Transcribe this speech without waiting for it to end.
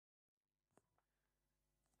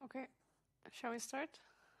Okay, shall we start?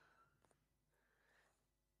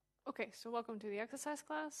 Okay, so welcome to the exercise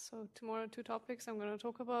class. So tomorrow, two topics I'm going to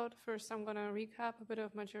talk about. First, I'm going to recap a bit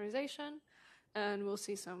of majorization, and we'll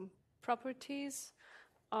see some properties.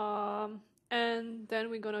 And then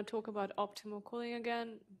we're going to talk about optimal cooling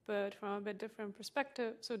again, but from a bit different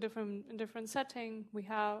perspective. So different setting.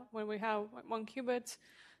 When we have 1 qubit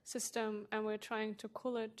system, and we're trying to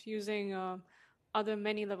cool it using other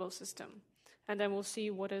many-level system. And then we'll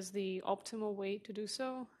see what is the optimal way to do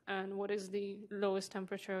so and what is the lowest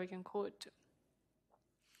temperature we can cool it to.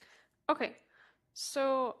 Okay,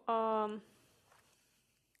 so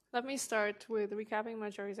let me start with recapping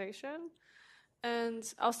majorization.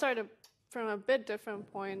 And I'll start from a bit different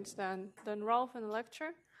point than Rolf in the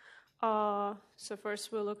lecture. So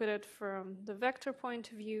first we'll look at it from the vector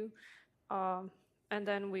point of view, and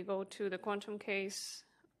then we go to the quantum case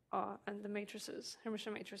and the matrices,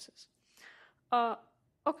 Hermitian matrices.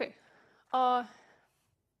 Okay,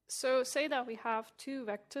 so say that we have two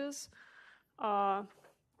vectors, R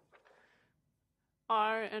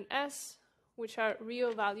and S, which are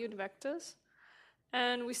real valued vectors.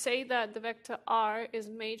 And we say that the vector R is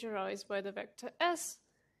majorized by the vector S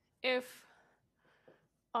if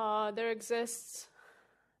there exists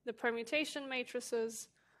the permutation matrices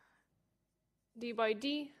d by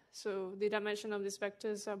d, so the dimension of these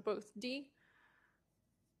vectors are both d.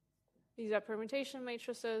 These are permutation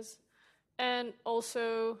matrices, and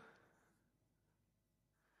also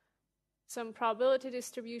some probability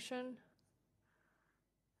distribution,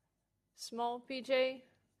 small pj,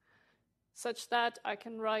 such that I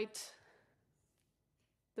can write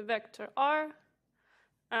the vector R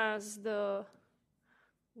as the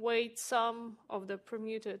weight sum of the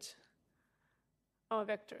permuted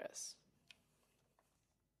vector S.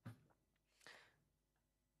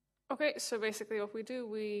 Okay, so basically what we do,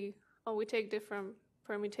 we take different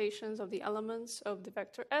permutations of the elements of the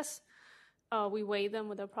vector S, we weigh them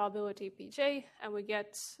with a probability pj, and we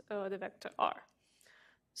get the vector R.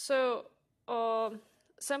 So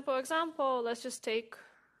simple example, let's just take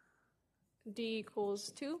d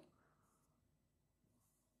equals 2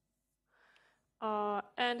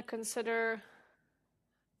 and consider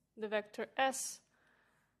the vector S,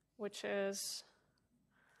 which is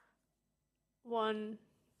 1,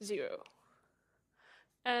 0,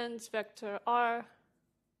 and vector R,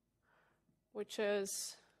 which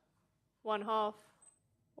is 1/2,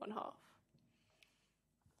 1/2.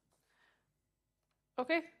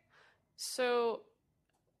 Okay, so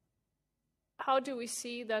how do we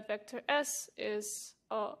see that vector S is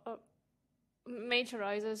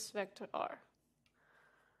majorizes vector R?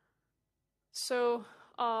 So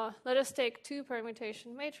let us take two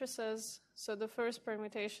permutation matrices. So the first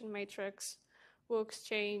permutation matrix will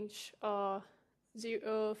exchange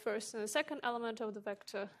first and the second element of the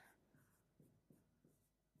vector.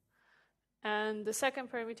 And the second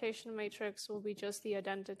permutation matrix will be just the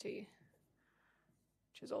identity,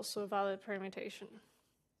 which is also a valid permutation.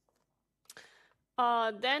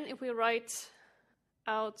 Then if we write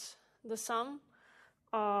out the sum,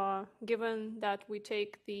 given that we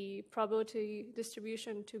take the probability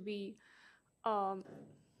distribution to be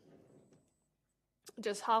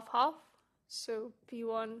just half-half, so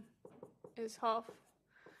P1 is half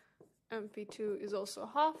and P2 is also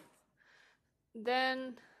half,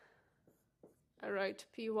 then I write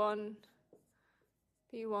P1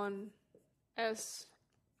 S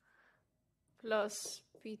plus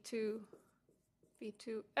P2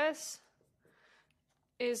 S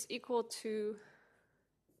is equal to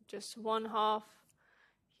just 1/2.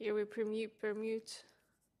 Here we permute,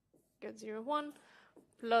 get 0, 1,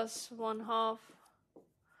 plus 1/2,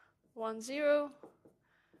 1, 0.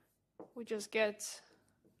 We just get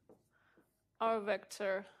our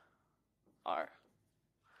vector R.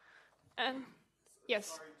 And yes?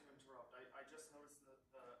 Sorry to interrupt. I just noticed that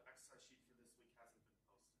the exercise sheet for this week hasn't been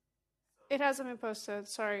posted. It hasn't been posted,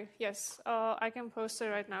 sorry. Yes, I can post it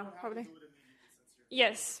right now, probably. Do it immediately since you're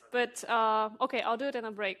Yes, but okay, I'll do it in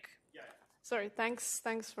a break. Yeah. Sorry,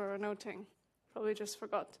 thanks for noting. Probably just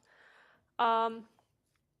forgot.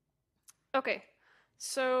 Okay,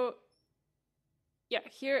 so yeah,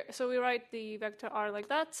 here, so we write the vector R like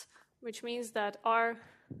that, which means that R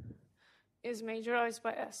is majorized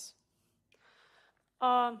by S.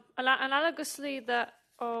 Analogously, that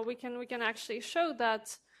we can actually show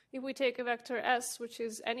that if we take a vector S, which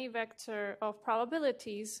is any vector of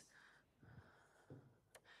probabilities,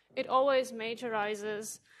 it always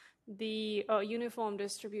majorizes the uniform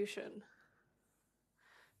distribution.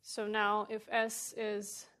 So now if S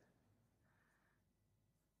is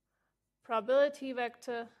probability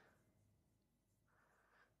vector,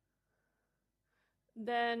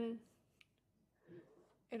 then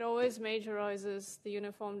it always majorizes the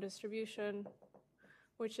uniform distribution,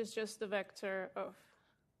 which is just the vector of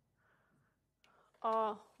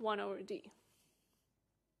R1 over D.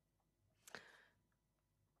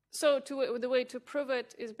 So the way to prove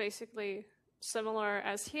it is basically similar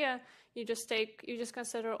as here. You just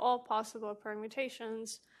consider all possible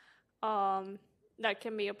permutations that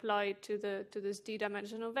can be applied to this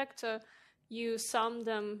d-dimensional vector. You sum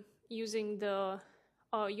them using the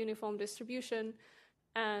uniform distribution,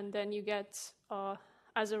 and then you get,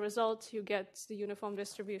 as a result, you get the uniform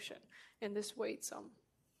distribution in this weight sum.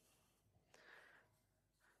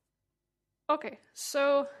 Okay,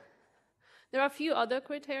 so there are a few other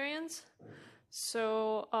criterions.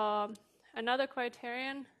 So another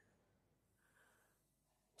criterion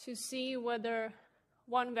to see whether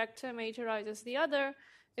one vector majorizes the other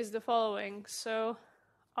is the following. So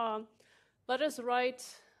let us write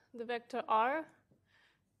the vector R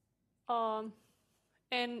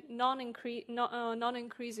in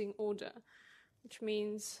non-increasing order, which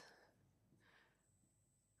means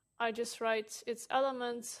I just write its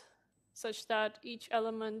elements such that each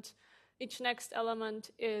next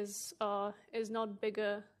element is not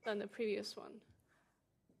bigger than the previous one.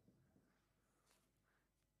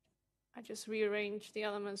 I just rearrange the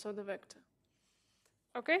elements of the vector.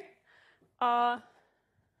 Okay?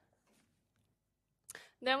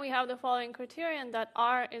 Then we have the following criterion, that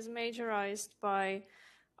R is majorized by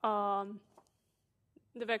the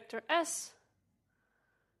vector S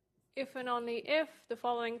if and only if the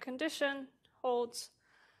following condition holds.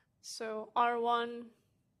 So R1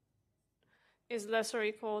 is less or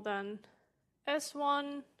equal than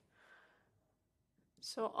S1,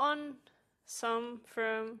 so on, sum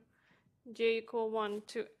from j equal 1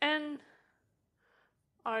 to n,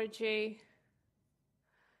 Rj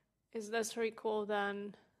is less or equal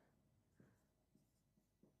than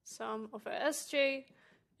sum of Sj,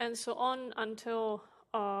 and so on until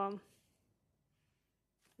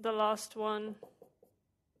the last one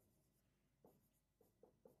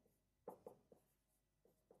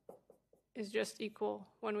is just equal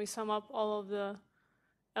when we sum up all of the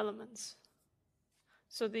elements.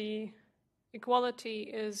 So the equality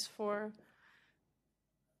is for,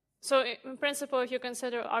 so in principle, if you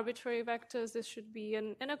consider arbitrary vectors, this should be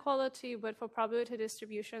an inequality, but for probability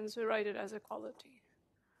distributions, we write it as equality.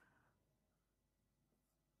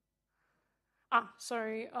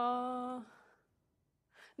 Sorry. No,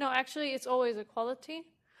 actually, it's always equality,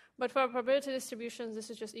 but for probability distributions, this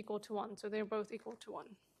is just equal to 1, so they're both equal to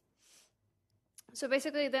 1. So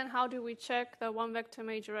basically, then how do we check that one vector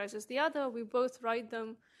majorizes the other? We both write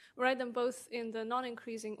them both in the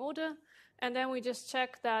non-increasing order, and then we just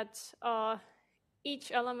check that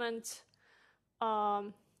each element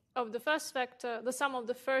of the first vector, the sum of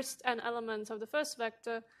the first n elements of the first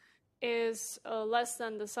vector, is less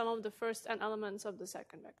than the sum of the first n elements of the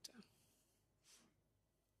second vector.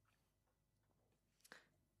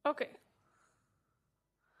 Okay.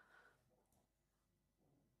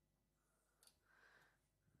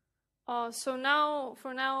 So now,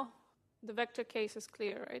 for now, the vector case is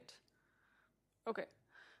clear, right? Okay.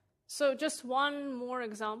 So just one more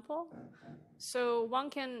example. So one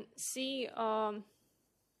can see the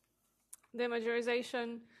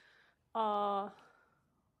majorization of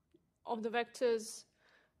the vectors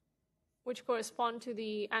which correspond to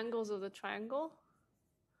the angles of the triangle.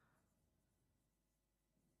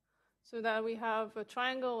 So that we have a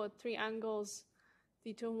triangle with three angles,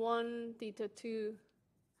 theta 1, theta 2,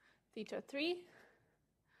 theta 3.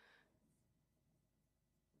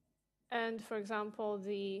 And for example,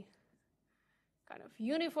 the kind of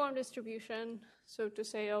uniform distribution, so to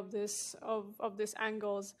say, of this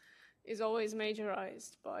angles is always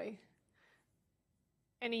majorized by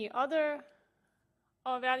any other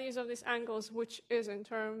values of these angles, which is in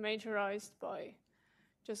turn majorized by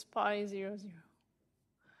just pi 0, 0,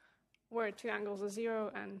 where two angles are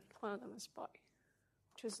 0 and one of them is pi,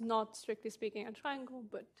 which is not strictly speaking a triangle,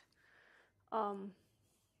 but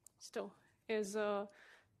still is a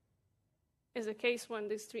case when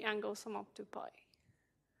these three angles sum up to pi.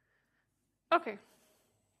 Okay.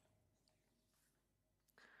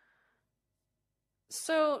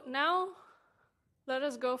 So now let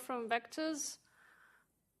us go from vectors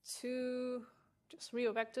to just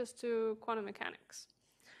real vectors to quantum mechanics.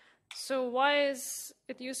 So why is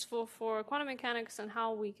it useful for quantum mechanics and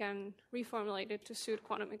how we can reformulate it to suit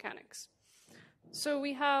quantum mechanics? So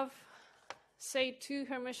we have, say, two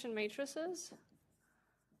Hermitian matrices.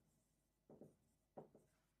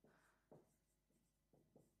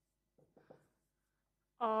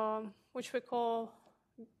 Which we call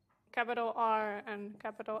capital R and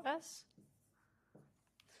capital S.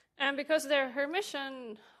 And because they're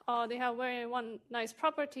Hermitian, they have one nice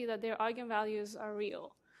property that their eigenvalues are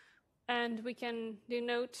real. And we can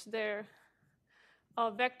denote their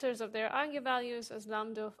vectors of their eigenvalues as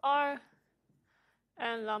lambda of R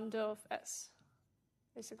and lambda of S,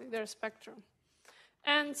 basically their spectrum.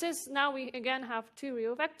 And since now we again have two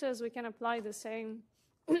real vectors, we can apply the same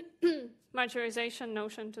majorization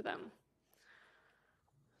notion to them.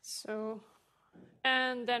 So,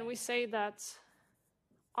 and then we say that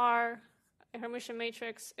R, a Hermitian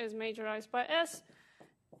matrix, is majorized by S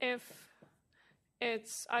if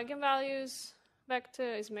its eigenvalues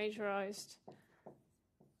vector is majorized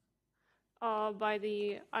by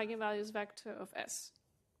the eigenvalues vector of S.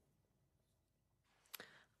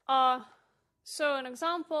 So an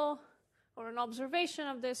example or an observation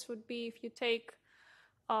of this would be if you take,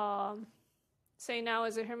 say now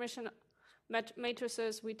as a Hermitian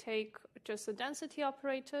matrices, we take just the density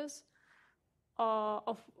operators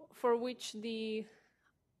for which the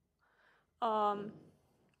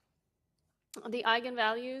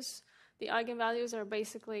eigenvalues are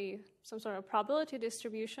basically some sort of probability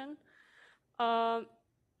distribution.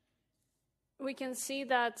 We can see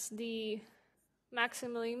that the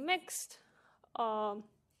maximally mixed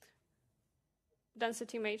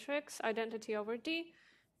density matrix, identity over D,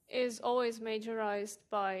 is always majorized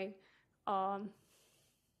by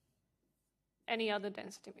any other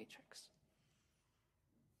density matrix.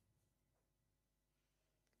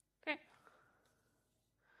 Okay.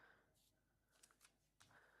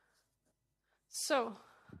 So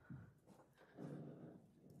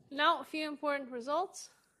now a few important results.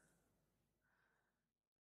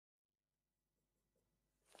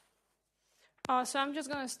 So I'm just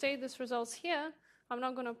going to state these results here. I'm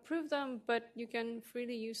not going to prove them, but you can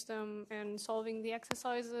freely use them in solving the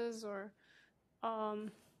exercises or, or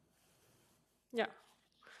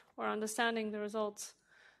understanding the results.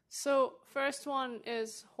 So first one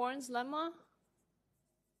is Horn's lemma.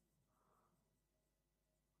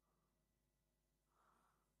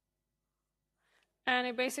 And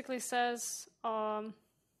it basically says the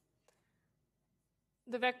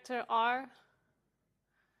vector R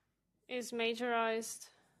is majorized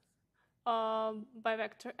by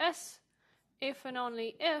vector S if and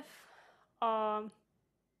only if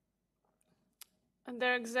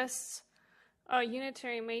there exists a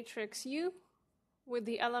unitary matrix U with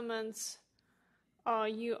the elements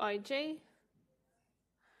Uij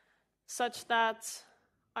such that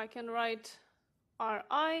I can write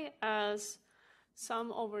Ri as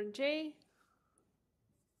sum over J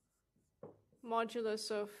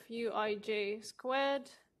modulus of Uij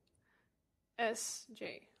squared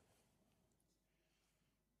Sj,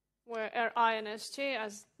 where Ri and Sj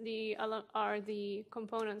are the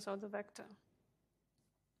components of the vector.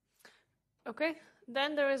 Okay,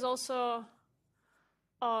 then there is also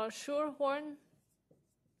a Schur-Horn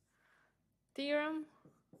theorem,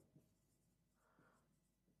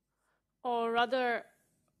 or rather,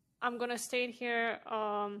 I'm going to state here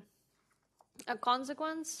a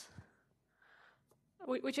consequence,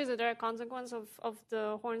 which is a direct consequence of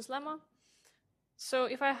the Horn's lemma. So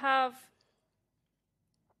if I have,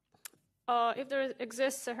 if there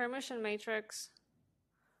exists a Hermitian matrix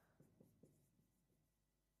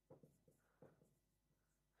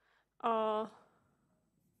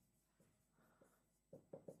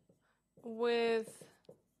with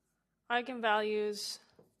eigenvalues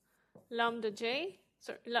lambda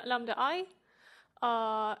I,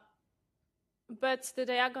 but the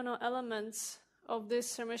diagonal elements of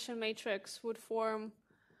this Hermitian matrix would form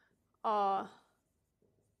the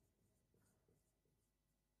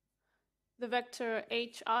vector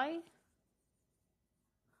Hi,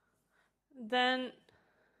 then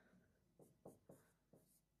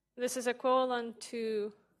this is equivalent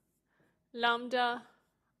to lambda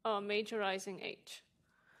majorizing H.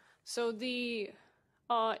 So the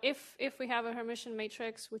if we have a Hermitian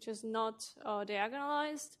matrix which is not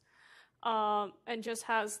diagonalized and just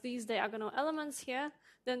has these diagonal elements here,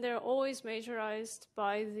 then they're always majorized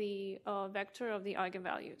by the vector of the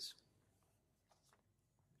eigenvalues.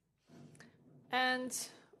 And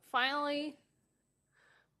finally,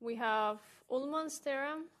 we have Ullmann's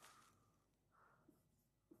theorem.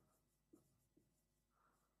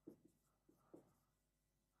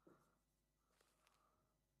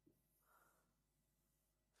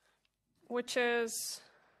 Which is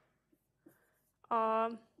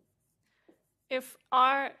if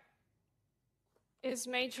R is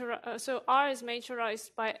so R is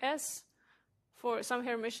majorized by S for some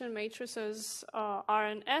Hermitian matrices R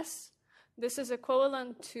and S. This is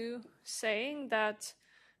equivalent to saying that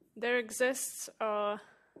there exists a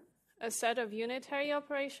set of unitary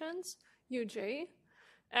operations, Uj,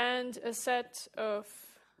 and a set of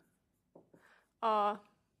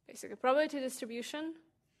basically probability distribution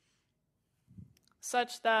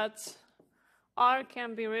such that R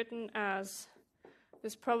can be written as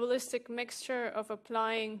this probabilistic mixture of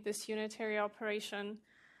applying this unitary operation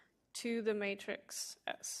to the matrix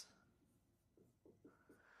S.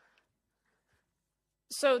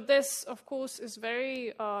 So this, of course, is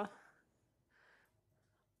very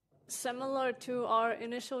similar to our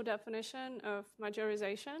initial definition of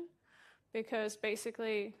majorization, because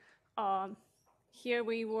basically here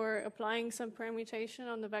we were applying some permutation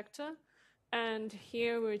on the vector, and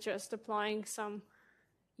here we're just applying some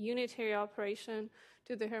unitary operation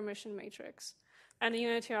to the Hermitian matrix. And the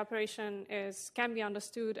unitary operation can be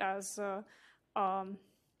understood as a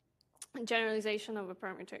generalization of a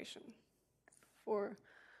permutation for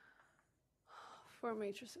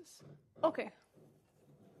matrices. Okay.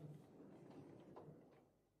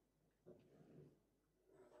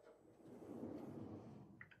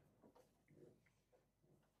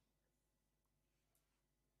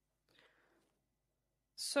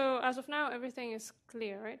 So as of now, everything is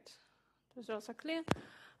clear, right? The results are clear.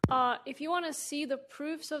 If you want to see the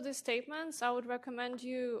proofs of these statements, I would recommend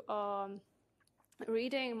you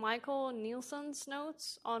reading Michael Nielsen's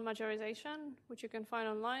notes on majorization, which you can find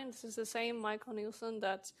online. This is the same Michael Nielsen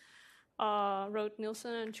that wrote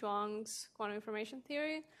Nielsen and Chuang's quantum information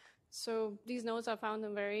theory. So these notes, I found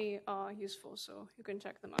them very useful, so you can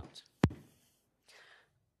check them out.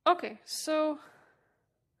 Okay, so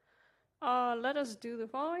let us do the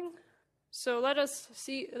following. So let us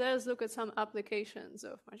look at some applications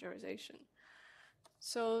of majorization.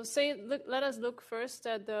 So let us look first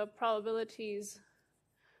at the probabilities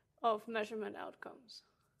of measurement outcomes.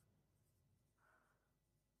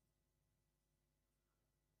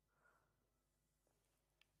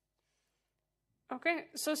 Okay,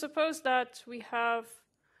 so suppose that we have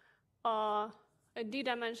a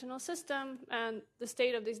d-dimensional system, and the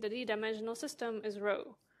state of the d-dimensional system is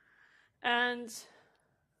rho. And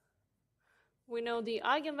we know the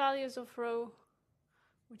eigenvalues of rho,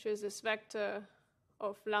 which is this vector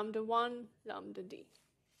of lambda 1, lambda d.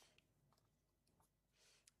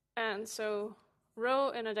 And so rho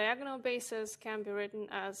in a diagonal basis can be written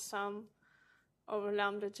as sum over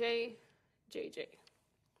lambda j, jj.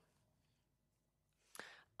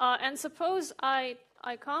 And suppose I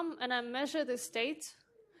come and I measure the state,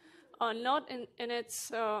 not in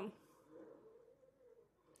its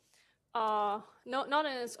not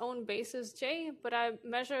in its own basis j, but I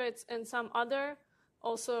measure it in some other,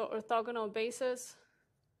 also orthogonal basis,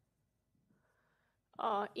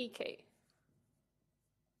 ek.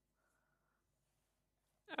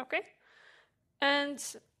 Okay, and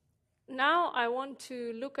now I want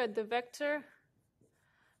to look at the vector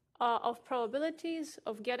of probabilities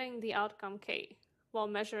of getting the outcome k while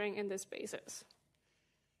measuring in this basis,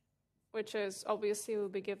 which is obviously will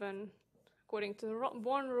be given according to the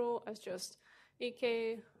Born rule as just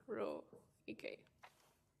ek rho ek.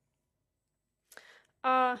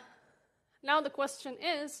 Now the question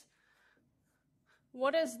is,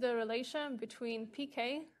 what is the relation between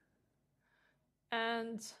pk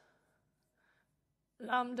and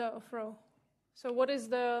lambda of rho? So what is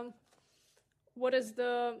the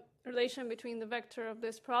relation between the vector of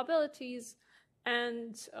these probabilities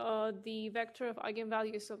and the vector of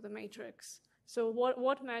eigenvalues of the matrix? So what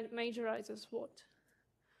majorizes what?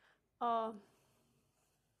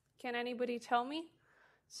 Can anybody tell me?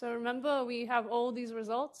 So remember, we have all these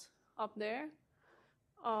results up there.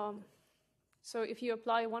 So if you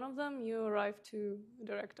apply one of them, you arrive to a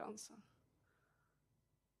direct answer.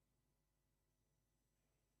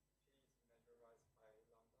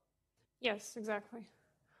 Yes, exactly.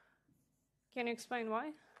 Can you explain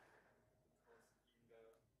why?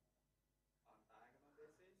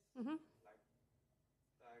 Mm-hmm. Like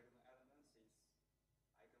diagonal elements is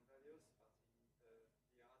eigenvalues, but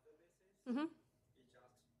in the other basis, Mm-hmm.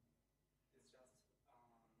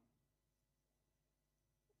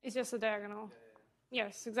 It's just a diagonal. Yeah.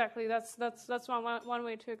 Yes, exactly. That's one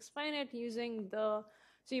way to explain it, using so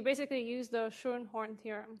you basically use the Schoenhorn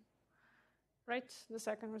theorem, right? The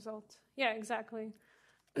second result. Yeah, exactly.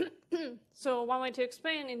 So one way to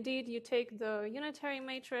explain, indeed, you take the unitary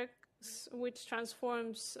matrix, which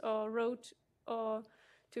transforms rho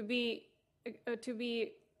to be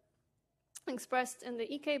expressed in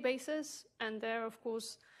the ek basis, and there, of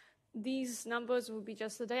course, these numbers would be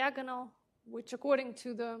just the diagonal, which, according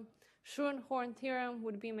to the Schoenhorn theorem,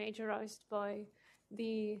 would be majorized by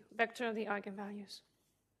the vector of the eigenvalues.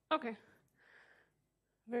 Okay,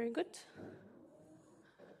 very good.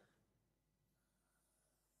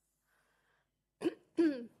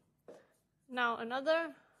 Now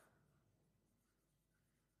another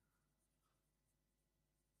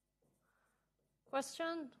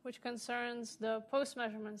question which concerns the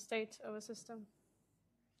post-measurement state of a system.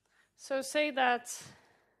 So say that,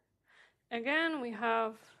 again, we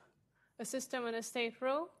have a system in a state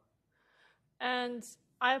rho, and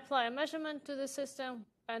I apply a measurement to the system,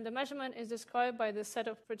 and the measurement is described by the set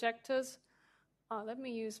of projectors. Let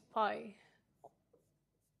me use pi,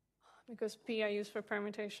 because p I use for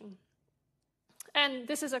permutation. And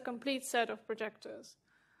this is a complete set of projectors.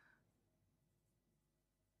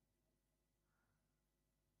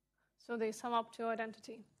 So they sum up to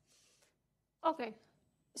identity. Okay,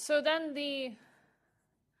 so then the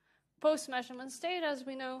post-measurement state, as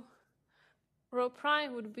we know, rho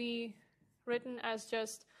prime would be written as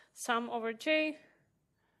just sum over j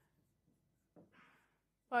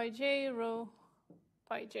by j rho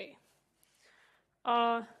by j.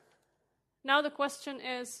 Now the question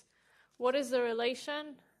is, what is the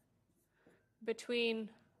relation between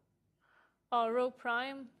rho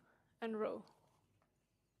prime and rho?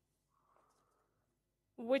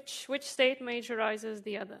 Which state majorizes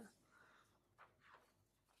the other?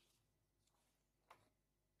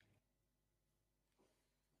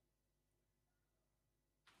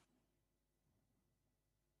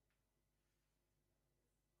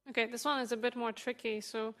 Okay, this one is a bit more tricky.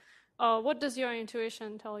 So what does your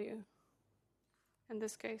intuition tell you in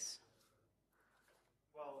this case?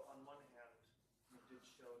 Well, on one hand, we did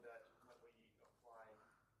show that when we apply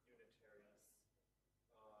unitariness,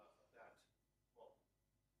 that, well,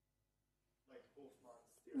 like Hofmann's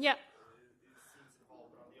theorem, Yeah. it seems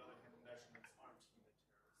involved, but on the other hand, measurements aren't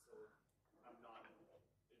unitary, so I'm not too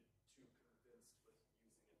convinced with using it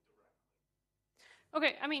directly.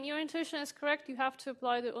 Okay, I mean, your intuition is correct. You have to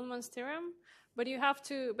apply the Ullmann's theorem, but you have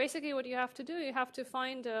to, basically what you have to do, you have to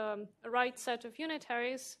find a right set of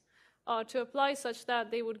unitaries to apply such that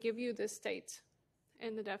they would give you this state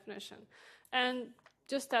in the definition. And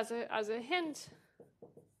just as a hint,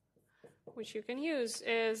 which you can use,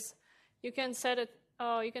 is you can set it,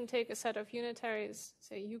 you can take a set of unitaries,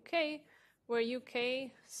 say UK, where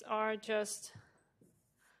UKs are just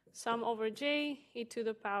sum over j e to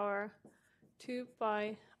the power 2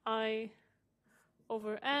 pi I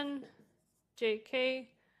over n jk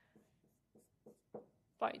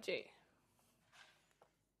by j.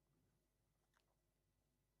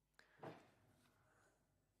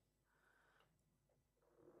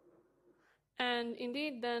 And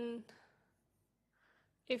indeed, then,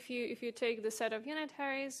 if you take the set of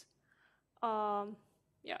unitaries,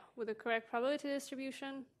 with the correct probability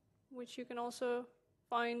distribution, which you can also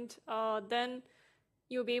find, then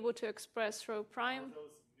you'll be able to express rho prime. Are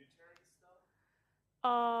those unitary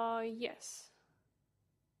stuff? Yes.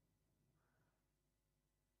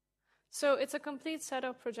 So it's a complete set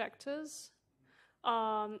of projectors,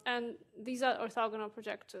 and these are orthogonal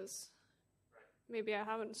projectors. Right. Maybe I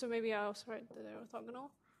haven't, so maybe I also write that they're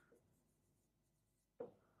orthogonal.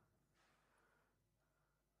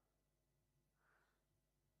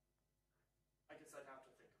 I guess I'd have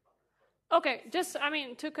to think about it. Okay, just, I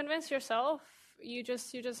mean, to convince yourself, you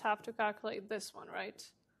just have to calculate this one, right?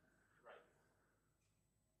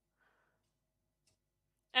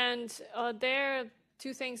 And there,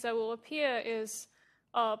 two things that will appear is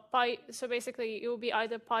pi. So basically, it will be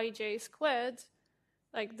either pi j squared,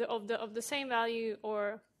 like of the same value,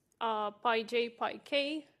 or pi j pi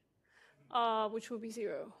k, which will be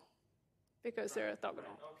 0, because they're orthogonal.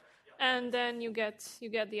 Okay, yeah. And then you get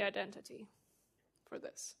the identity for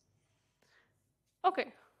this.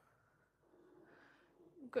 Okay.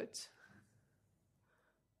 Good.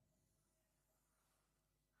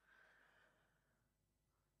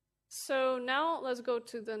 So now let's go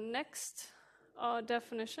to the next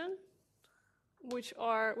definition, which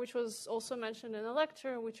was also mentioned in the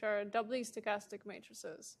lecture, which are doubly stochastic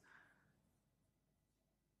matrices,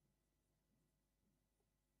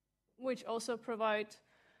 which also provide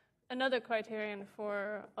another criterion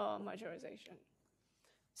for majorization.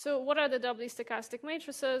 So what are the doubly stochastic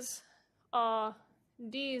matrices?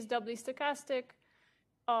 D is doubly stochastic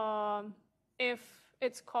if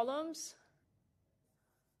its columns.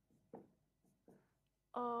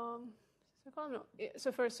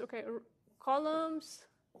 So first, okay, columns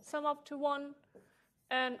sum up to 1,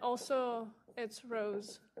 and also its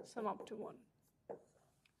rows sum up to 1.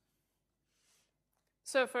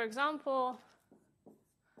 So for example,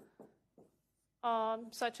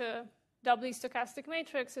 such a doubly stochastic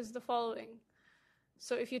matrix is the following.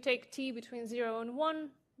 So if you take t between 0 and 1,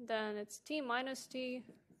 then it's t minus t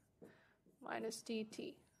minus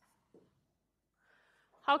tt.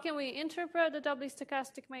 How can we interpret the doubly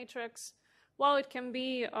stochastic matrix? Well, it can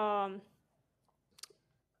be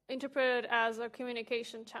interpreted as a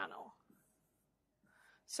communication channel.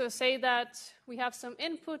 So say that we have some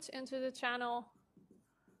input into the channel,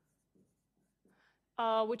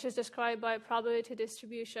 which is described by a probability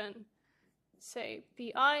distribution, say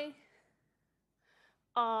pi,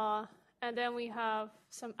 and then we have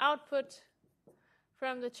some output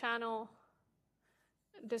from the channel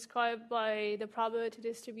described by the probability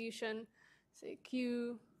distribution, say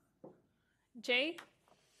qj,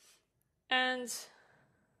 and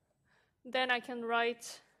then I can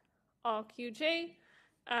write qj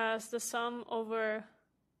as the sum over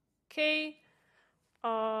k,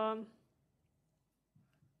 the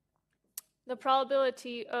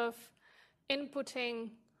probability of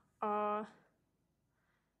inputting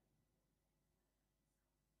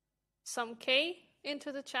some k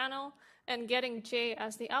into the channel and getting j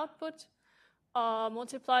as the output,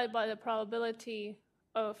 multiplied by the probability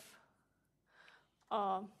of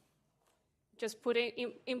just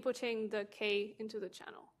inputting the k into the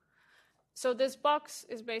channel. So this box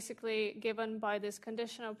is basically given by this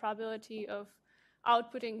conditional probability of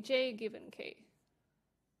outputting j given k.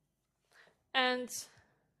 And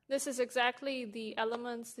this is exactly the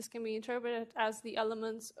elements, this can be interpreted as the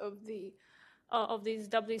elements of these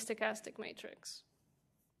doubly stochastic matrix.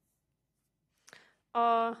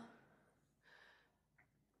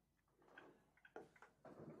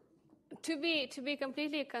 To be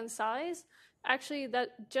completely concise, actually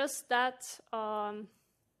that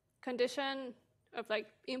condition of like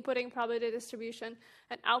inputting probability distribution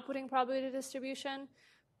and outputting probability distribution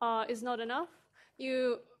is not enough.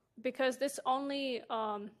 Because this only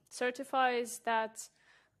certifies that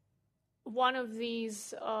one of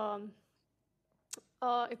these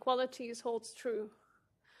equalities holds true.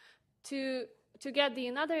 To get the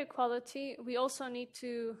another equality, we also need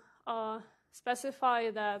to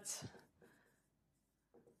specify that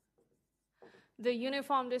the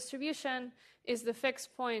uniform distribution is the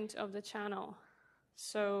fixed point of the channel.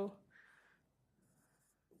 So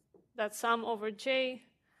that sum over j,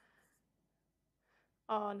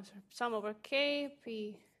 sum over k,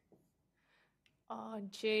 p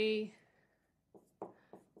j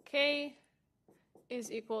k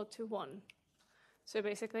is equal to 1. So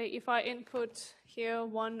basically, if I input here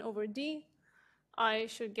 1 over d, I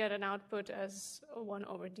should get an output as 1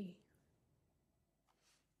 over d.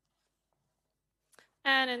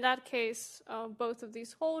 And in that case, both of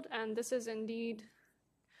these hold, and this is indeed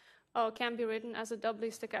can be written as a doubly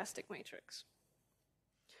stochastic matrix.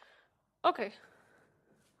 Okay.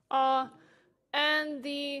 And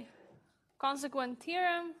the consequent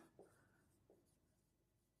theorem.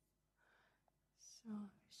 So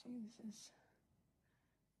see, this is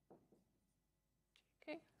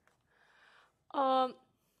okay.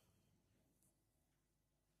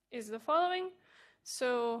 Is the following.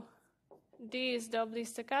 So D is doubly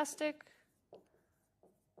stochastic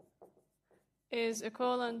is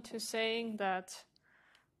equivalent to saying that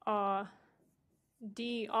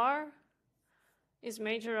dr is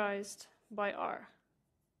majorized by R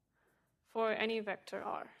for any vector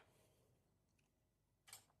R.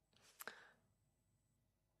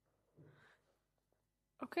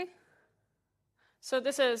 Okay. So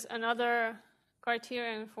this is another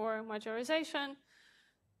criterion for majorization.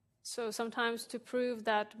 So sometimes to prove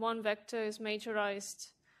that one vector is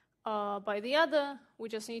majorized by the other, we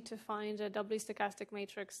just need to find a doubly stochastic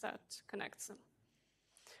matrix that connects them.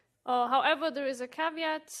 However, there is a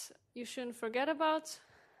caveat you shouldn't forget about,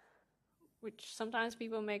 which sometimes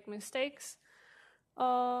people make mistakes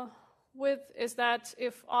with, is that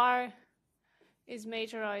if R is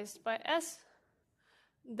majorized by S,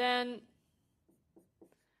 then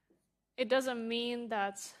it doesn't mean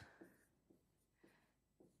that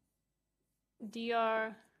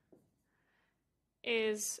dr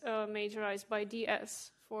is majorized by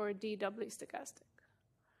ds for D doubly stochastic.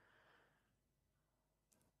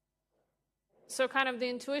 So kind of the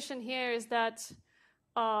intuition here is that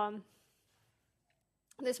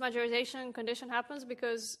this majorization condition happens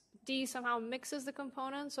because D somehow mixes the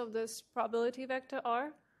components of this probability vector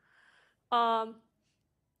R.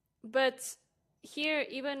 But here,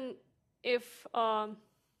 even if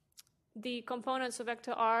the components of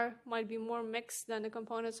vector R might be more mixed than the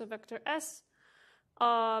components of vector S,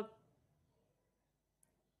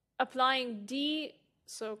 applying D,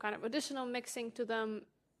 so kind of additional mixing to them,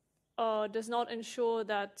 does not ensure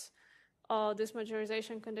that this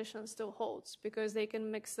majorization condition still holds, because they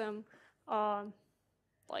can mix them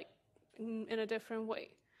like in a different way.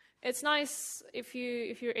 It's nice if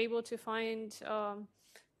you're able to find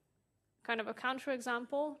kind of a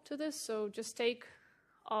counterexample to this. So just take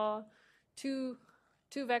two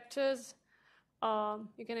vectors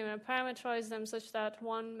You can even parameterize them such that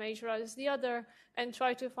one majorizes the other, and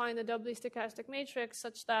try to find a doubly stochastic matrix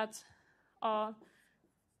such that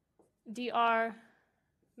dr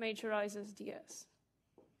majorizes ds.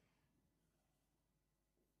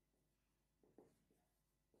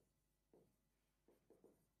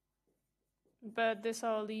 But this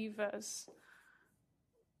I'll leave as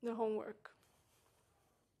the homework.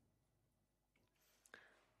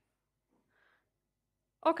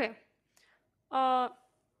 Okay.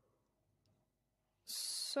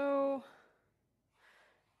 So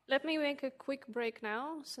let me make a quick break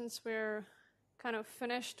now, since we're kind of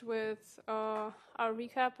finished with our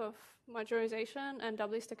recap of majorization and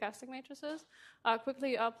doubly stochastic matrices. I'll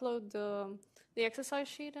quickly upload the exercise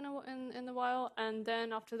sheet in a while, and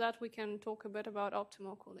then after that we can talk a bit about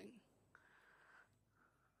optimal cooling.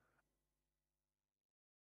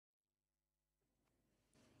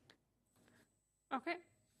 Okay,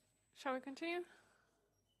 shall we continue?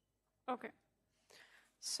 Okay.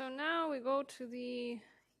 So now we go to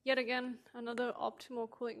yet again, another optimal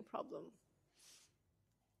cooling problem.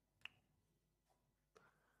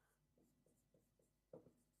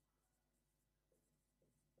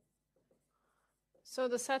 So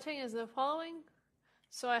the setting is the following.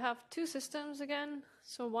 So I have two systems again.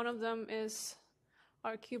 So one of them is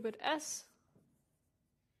our qubit S.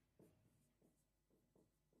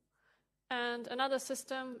 And another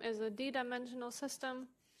system is a d-dimensional system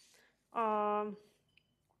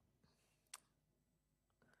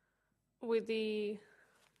with the,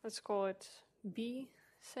 let's call it B,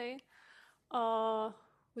 say,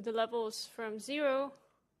 with the levels from 0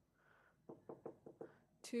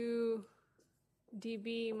 to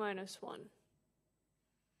dB minus 1.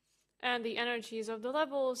 And the energies of the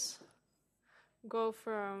levels go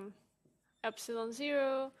from epsilon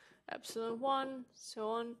 0, epsilon 1, so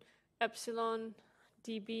on, epsilon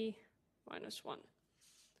dB minus 1,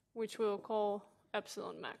 which we'll call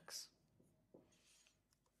epsilon max.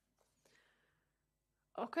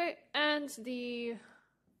 Okay, and the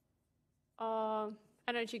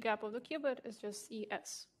energy gap of the qubit is just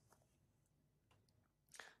ES.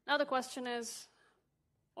 Now the question is,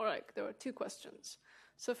 or like there were two questions.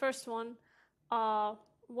 So first one,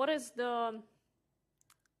 what is the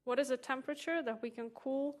temperature that we can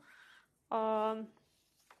cool the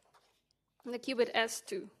qubit S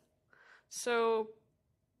to? So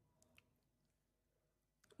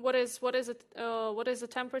what is the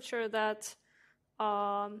temperature that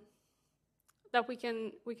we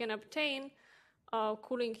can obtain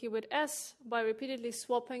cooling qubit S by repeatedly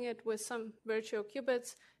swapping it with some virtual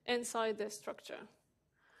qubits inside this structure?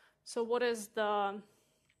 So what is the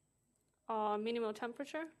minimal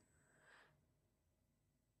temperature?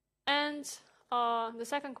 And the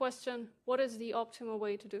second question, what is the optimal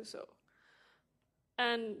way to do so?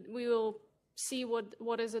 And we will see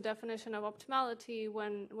what is the definition of optimality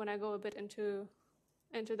when I go a bit into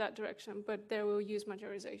that direction, but there we'll use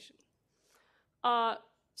majorization.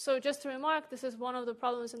 So just to remark, this is one of the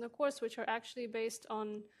problems in the course which are actually based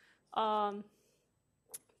on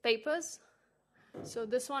papers. So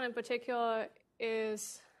this one in particular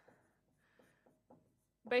is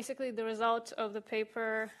basically the result of the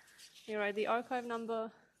paper. You write the archive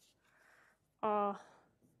number.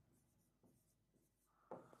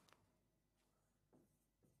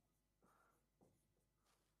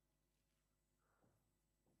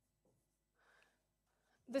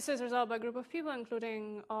 This is resolved by a group of people,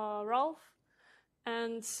 including Rolf.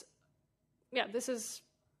 And yeah,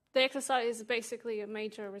 the exercise is basically a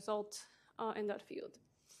major result in that field.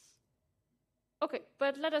 Okay,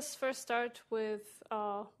 but let us first start with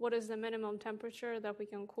what is the minimum temperature that we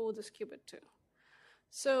can cool this qubit to.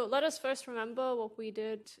 So let us first remember what we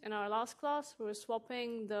did in our last class. We were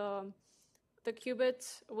swapping the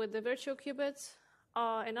qubit with the virtual qubit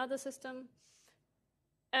in other system.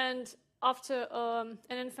 And after an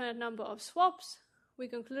infinite number of swaps, we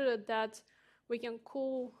concluded that we can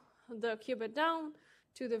cool the qubit down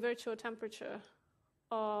to the virtual temperature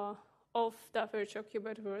of that virtual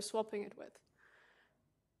qubit we were swapping it with.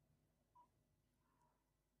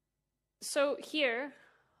 So here,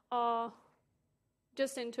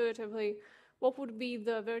 just intuitively, what would be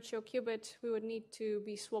the virtual qubit we would need to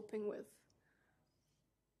be swapping with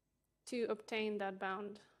to obtain that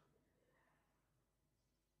bound?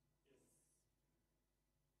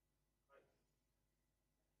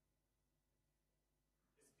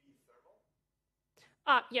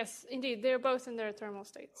 Yes, indeed, they're both in their thermal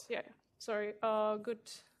states. Yeah, sorry,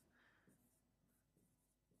 good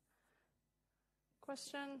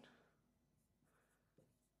question.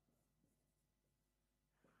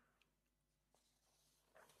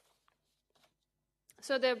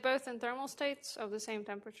 So they're both in thermal states of the same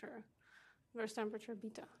temperature, inverse temperature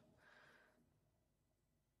beta.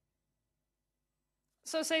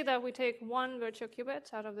 So say that we take one virtual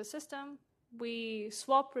qubit out of the system, we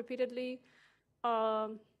swap repeatedly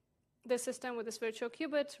the system with this virtual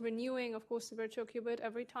qubit, renewing, of course, the virtual qubit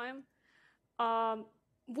every time.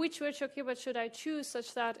 Which virtual qubit should I choose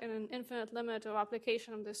such that in an infinite limit of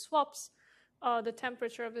application of the swaps, the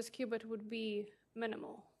temperature of this qubit would be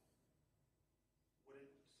minimal? Wouldn't it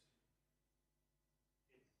be the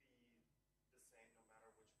same no matter which pair you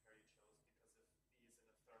chose? Because if B is in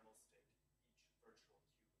a thermal state, each virtual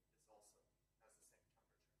qubit is also has the same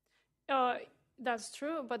temperature. That's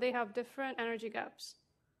true, but they have different energy gaps.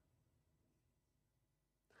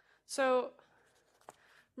 So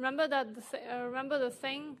remember that remember the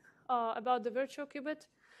thing about the virtual qubit.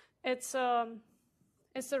 It's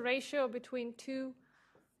the ratio between two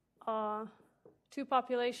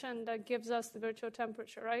population that gives us the virtual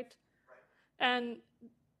temperature, right? Right. And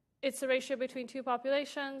it's the ratio between two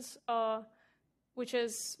populations, which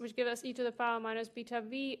give us e to the power minus beta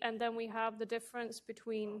v, and then we have the difference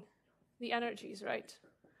between the energies, right?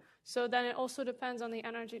 So then it also depends on the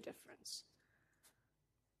energy difference.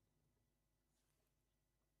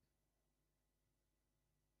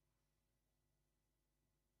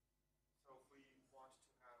 So if we want to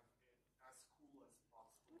have it as cool as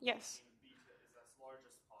possible, Yes. and beta is as large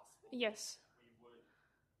as possible, Yes. we would,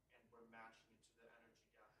 and we're matching it to the energy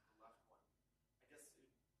gap of the left one. I guess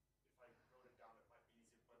if I wrote it down, it might be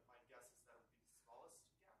easier, but my guess is that it would be the smallest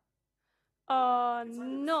gap.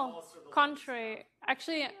 No, contrary.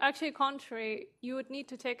 Actually, contrary. You would need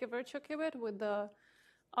to take a virtual qubit with the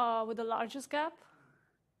largest gap.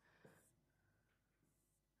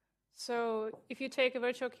 So if you take a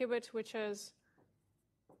virtual qubit which is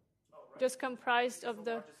just comprised of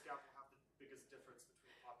the largest gap will have the biggest difference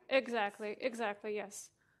between populations. Exactly,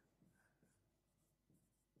 yes.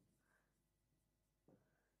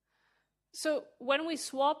 So when we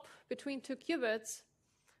swap between two qubits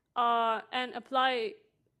and apply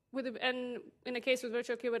and in the case with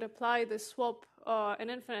virtual qubit, apply the swap an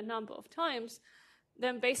infinite number of times,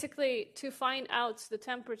 then basically to find out the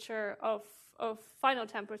temperature of final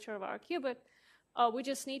temperature of our qubit, we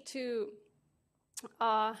just need to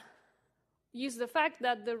use the fact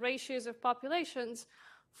that the ratios of populations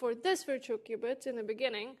for this virtual qubit in the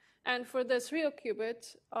beginning and for this real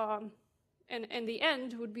qubit in the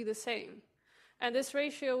end would be the same. And this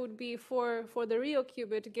ratio would be for the real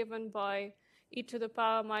qubit given by e to the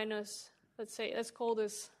power minus, let's call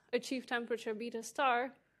this achieved temperature beta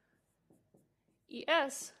star,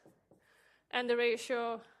 ES, and the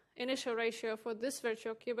initial ratio for this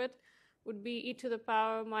virtual qubit would be e to the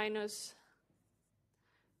power minus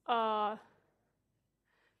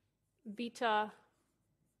beta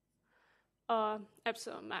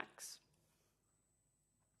epsilon max,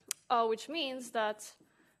 which means that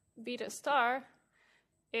beta star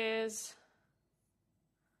is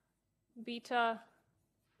beta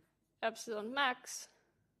epsilon max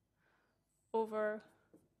over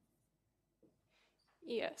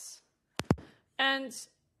ES. And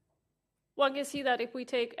one can see that if we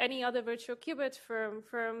take any other virtual qubit from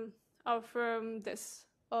this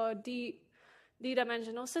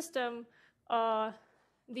d-dimensional system,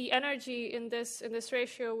 the energy in this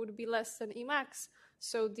ratio would be less than Emax,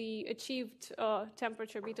 so the achieved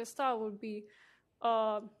temperature beta star would be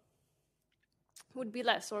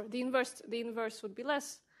less, or the inverse would be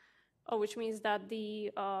less, which means that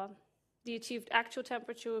the achieved actual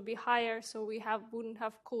temperature would be higher, so we wouldn't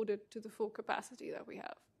have coded to the full capacity that we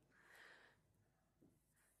have.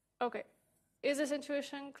 Okay, is this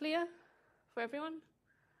intuition clear for everyone?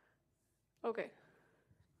 Okay.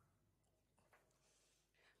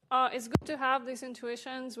 It's good to have these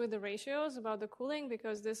intuitions with the ratios about the cooling,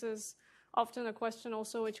 because this is often a question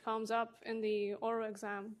also which comes up in the oral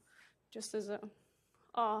exam, just as a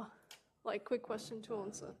quick question to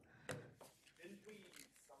answer. Didn't we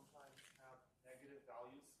sometimes have negative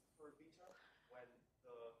values for beta when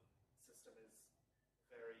the system is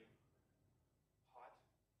very hot,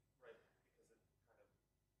 right? Because it kind of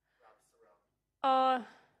wraps around.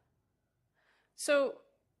 So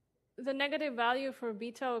the negative value for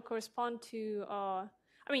beta will correspond to,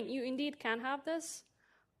 you indeed can have this.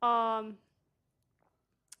 And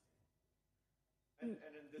in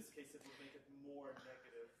this case, it would make it more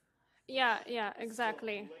negative. Yeah,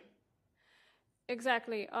 exactly.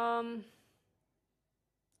 Exactly.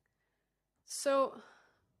 So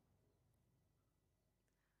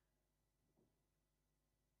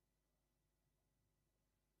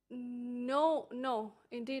no,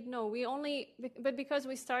 indeed no. But because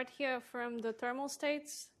we start here from the thermal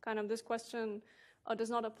states, kind of this question does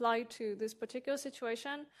not apply to this particular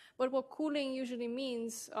situation. But what cooling usually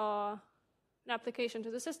means in application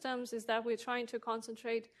to the systems is that we're trying to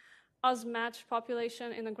concentrate as much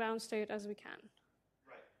population in the ground state as we can.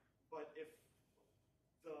 Right. But if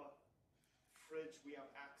the fridge we have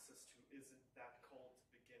access to isn't that cold to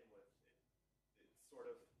begin with,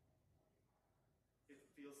 it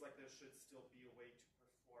feels like there should still be a way to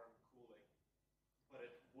perform cooling, but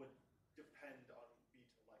it would depend on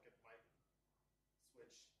beta, like it might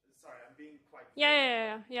switch. Sorry, I'm being quite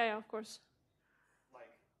Yeah, of course. Like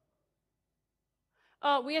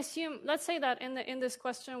we assume, let's say that in this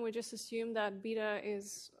question we just assume that beta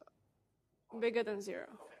is bigger than 0.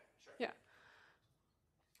 Okay, sure. Yeah.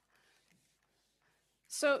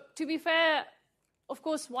 So to be fair, of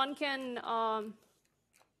course one can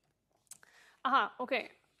okay.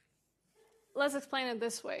 Let's explain it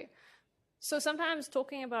this way. So sometimes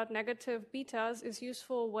talking about negative betas is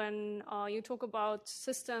useful when you talk about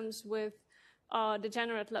systems with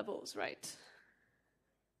degenerate levels, right?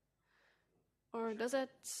 Or does it?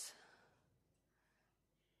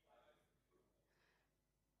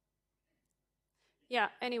 Yeah,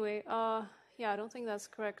 anyway, yeah, I don't think that's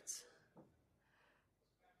correct.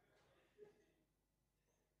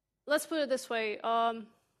 Let's put it this way.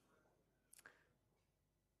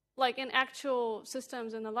 Like in actual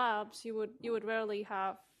systems in the labs, you would rarely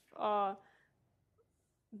have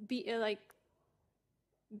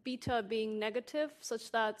beta being negative,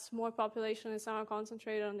 such that more population is somehow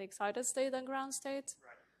concentrated on the excited state than ground state.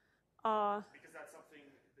 Right. Because that's something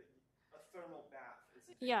that a thermal bath is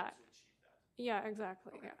able to achieve that. Yeah,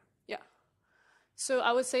 exactly. Okay. Yeah. So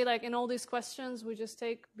I would say, like in all these questions, we just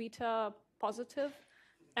take beta positive,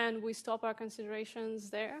 and we stop our considerations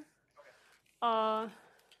there. Okay.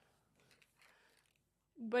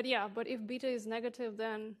 But if beta is negative,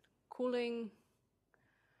 then cooling,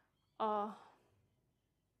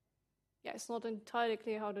 it's not entirely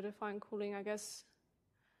clear how to define cooling, I guess.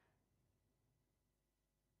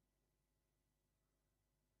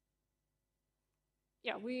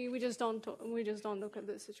 Yeah, we just don't look at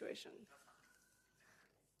this situation.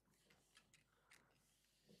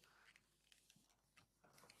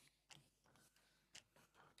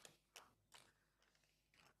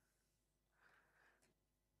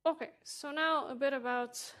 Okay, so now a bit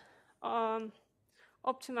about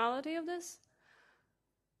optimality of this.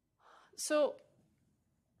 So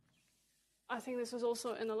I think this was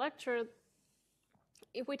also in the lecture.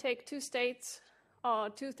 If we take two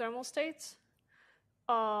thermal states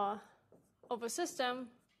of a system,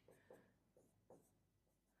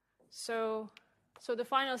 so the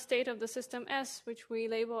final state of the system S, which we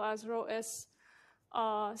label as rho S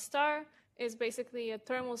star, is basically a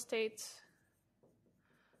thermal state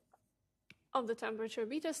of the temperature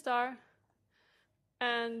beta star,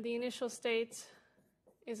 and the initial state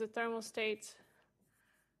is a thermal state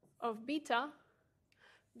of beta.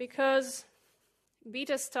 Because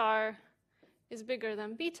beta star is bigger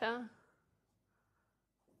than beta,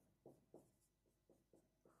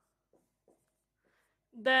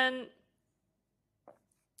 then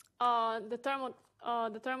the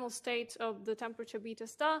thermal state of the temperature beta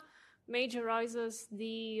star majorizes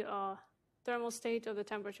the thermal state of the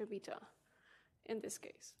temperature beta in this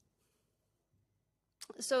case.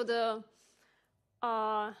 So the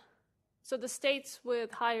states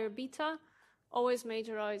with higher beta always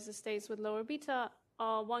majorize the states with lower beta.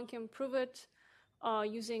 One can prove it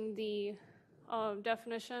using the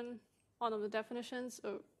definition, one of the definitions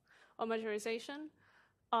of majorization.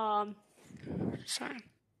 Sorry.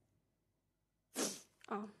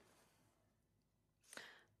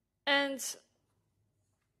 And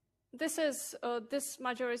this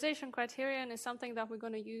majorization criterion is something that we're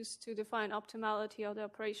going to use to define optimality of the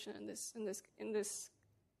operation in this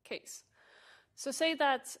case. So say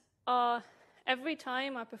that every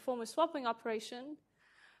time I perform a swapping operation,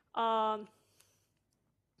 I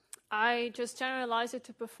just generalize it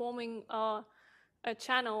to performing a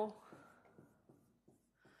channel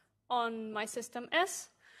on my system S,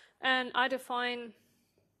 and I define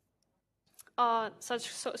such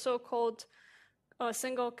so-called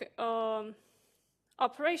single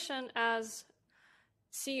operation as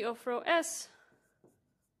C of rho S,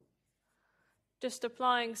 just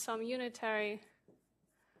applying some unitary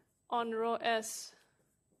on rho S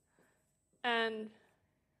and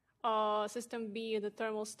system B, the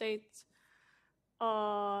thermal state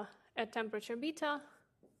at temperature beta.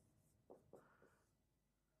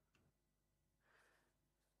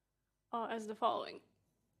 As the following.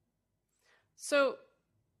 So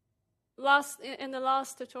in the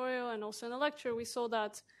last tutorial and also in the lecture, we saw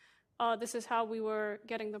that this is how we were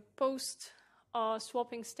getting the post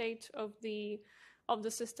swapping state of the of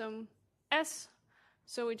the system S.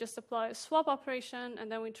 So we just apply a swap operation,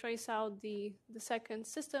 and then we trace out the second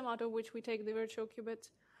system out of which we take the virtual qubit.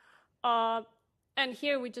 And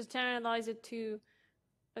here we just generalize it to,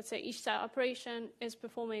 let's say, each stat operation is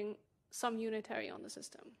performing some unitary on the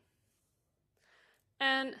system.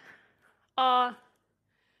 And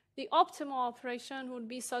the optimal operation would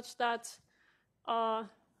be such that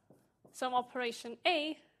some operation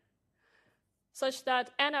A, such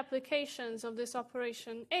that n applications of this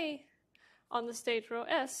operation A on the state row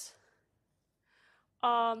S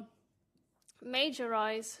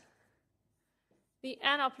majorize the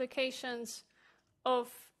n applications of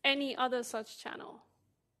any other such channel.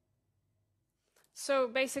 So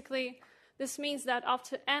basically, this means that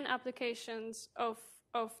after n applications of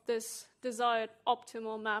this desired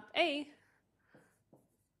optimal map A,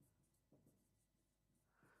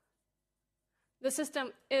 the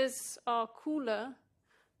system is cooler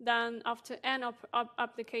than after n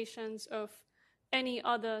applications of any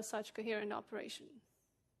other such coherent operation.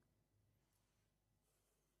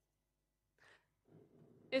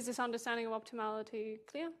 Is this understanding of optimality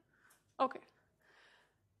clear? Okay.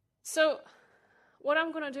 So what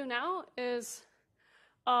I'm going to do now is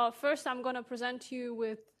first I'm going to present you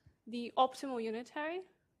with the optimal unitary,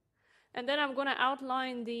 and then I'm going to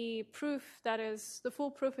outline the proof that is, the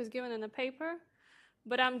full proof is given in the paper,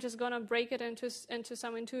 but I'm just going to break it into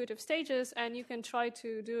some intuitive stages, and you can try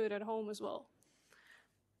to do it at home as well.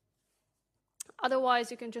 Otherwise,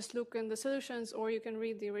 you can just look in the solutions, or you can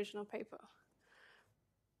read the original paper.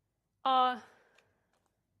 And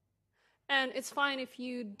it's fine if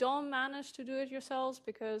you don't manage to do it yourselves,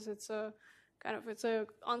 because it's a it's an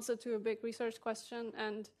answer to a big research question,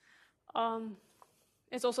 and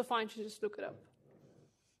it's also fine to just look it up.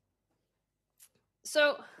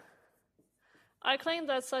 So I claim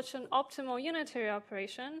that such an optimal unitary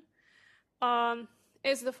operation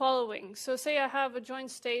is the following. So say I have a joint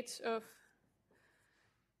state of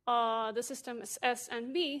the system S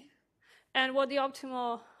and B, and what the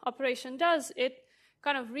optimal operation does, it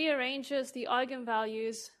kind of rearranges the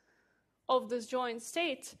eigenvalues of this joint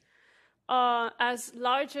state as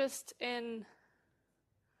largest in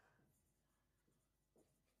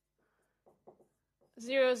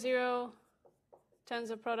 0, 0,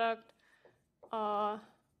 tensor product,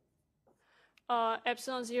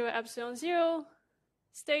 epsilon 0, epsilon 0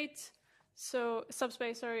 state, so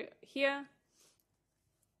subspace, sorry, here,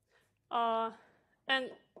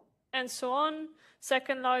 and so on,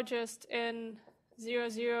 second largest in 0,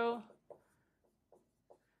 0,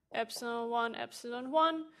 epsilon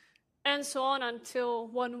 1, and so on until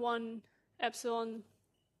 1, 1, epsilon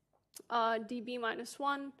dB minus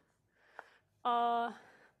 1.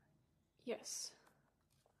 Yes.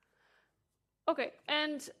 Okay,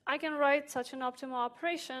 and I can write such an optimal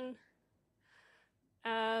operation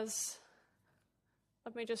as,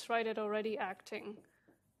 let me just write it already acting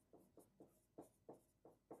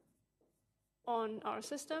on our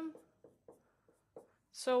system.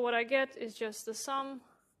 So what I get is just the sum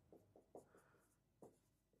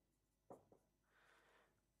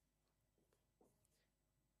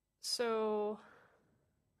so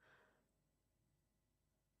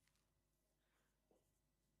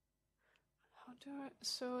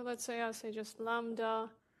so let's say I say just lambda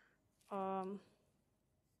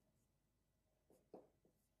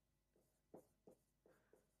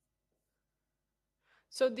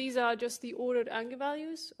so these are just the ordered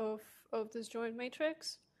eigenvalues of this joint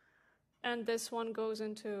matrix, and this one goes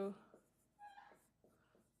into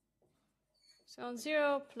epsilon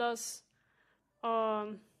 0 plus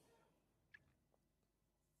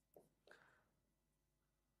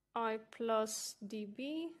I plus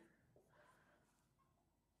dB,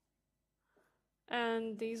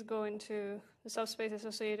 and these go into the subspace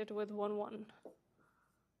associated with 1, 1.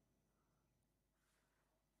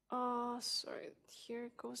 Sorry,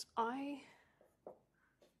 here goes I.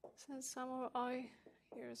 Since some of I,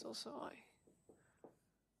 here is also I.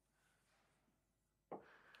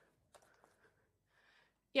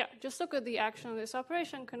 Yeah, just look at the action of this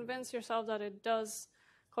operation, convince yourself that it does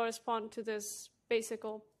correspond to this basic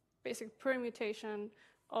permutation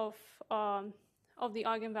of the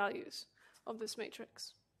eigenvalues of this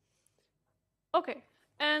matrix. Okay,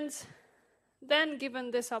 and then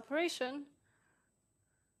given this operation,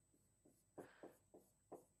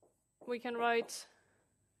 we can write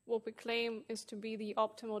what we claim is to be the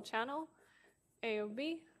optimal channel, A of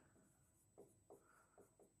B.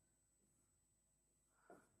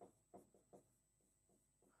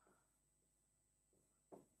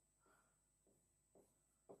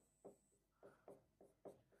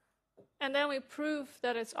 And then we prove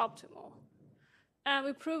that it's optimal. And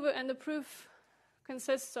we prove it, and the proof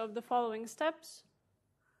consists of the following steps.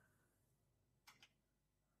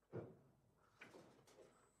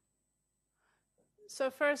 So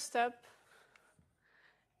first step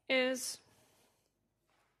is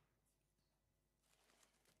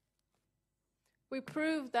we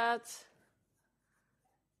prove that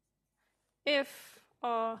if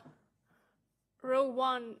row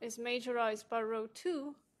 1 is majorized by row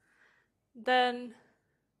 2, then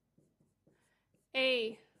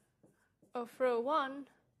A of row 1,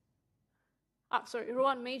 row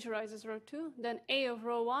 1 majorizes row 2, then A of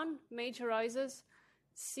row 1 majorizes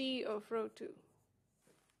C of row 2.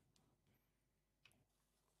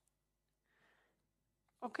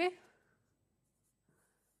 Okay?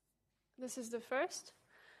 This is the first.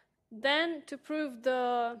 Then to prove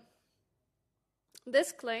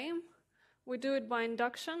this claim, we do it by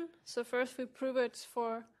induction. So first we prove it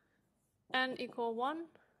for n equal 1.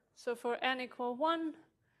 So for n equal 1,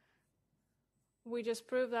 we just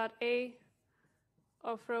prove that A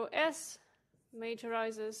of row S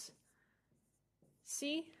majorizes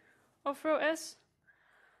C of row S.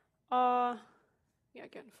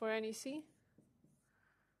 Again, for any C.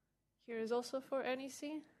 Here is also for any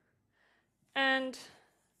C. And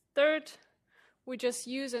third, we just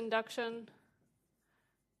use induction.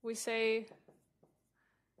 We say,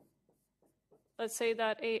 let's say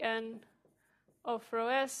that an of row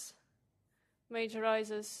S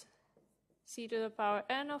majorizes C to the power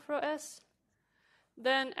n of row S.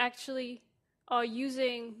 Then actually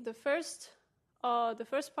using the first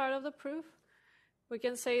part of the proof, we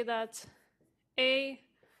can say that A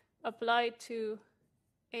applied to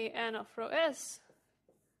an of row S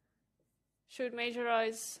should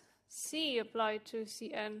majorize C applied to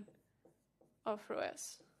Cn of row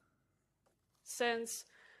S. Since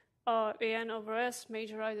an over S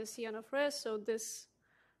majorizes Cn of row S, so this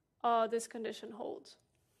condition holds.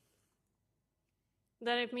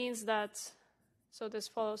 Then it means that, so this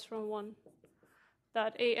follows from 1,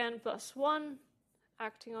 that an plus 1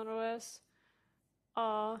 acting on row S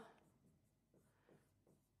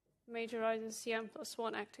majorizes Cn plus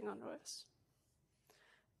 1 acting on row S.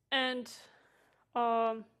 And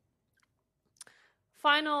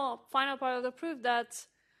final part of the proof that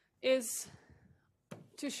is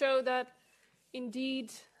to show that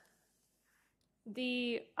indeed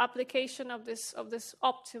the application of this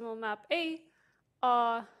optimal map A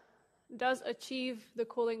does achieve the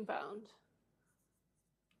cooling bound.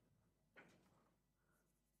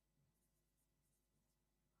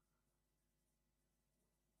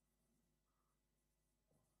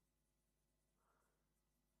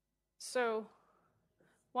 So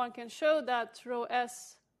one can show that row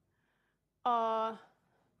S, that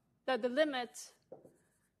the limit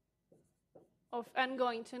of n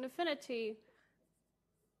going to infinity,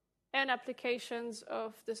 n applications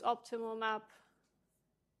of this optimal map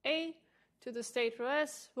A to the state row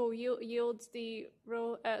S will yield the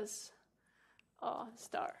row S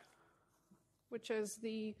star, which is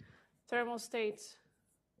the thermal state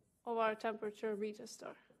of our temperature beta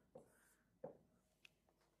star.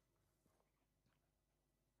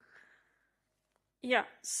 Yeah,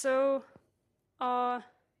 so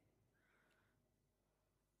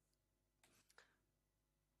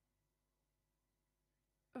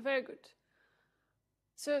very good.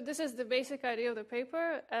 So this is the basic idea of the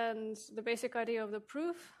paper and the basic idea of the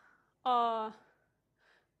proof.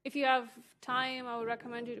 If you have time, I would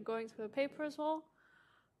recommend you going through the paper as well.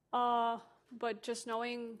 But just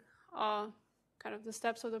knowing kind of the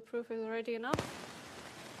steps of the proof is already enough.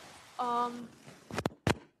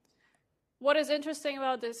 What is interesting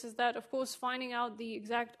about this is that, of course, finding out the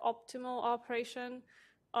exact optimal operation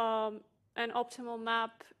and optimal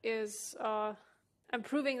map is, and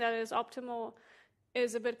proving that it is optimal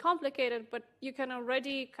is a bit complicated, but you can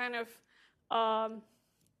already kind of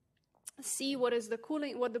see what the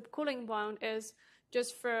cooling bound is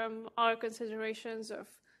just from our considerations of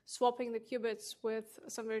swapping the qubits with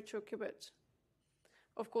some virtual qubit.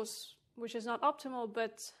 Of course, which is not optimal,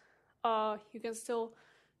 but you can still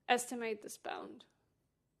estimate this bound.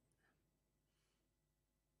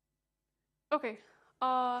 Okay,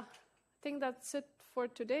 I think that's it for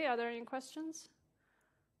today. Are there any questions?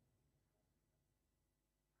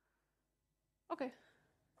 Okay.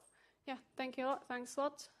 Yeah, thank you a lot. Thanks a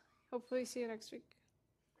lot. Hopefully see you next week.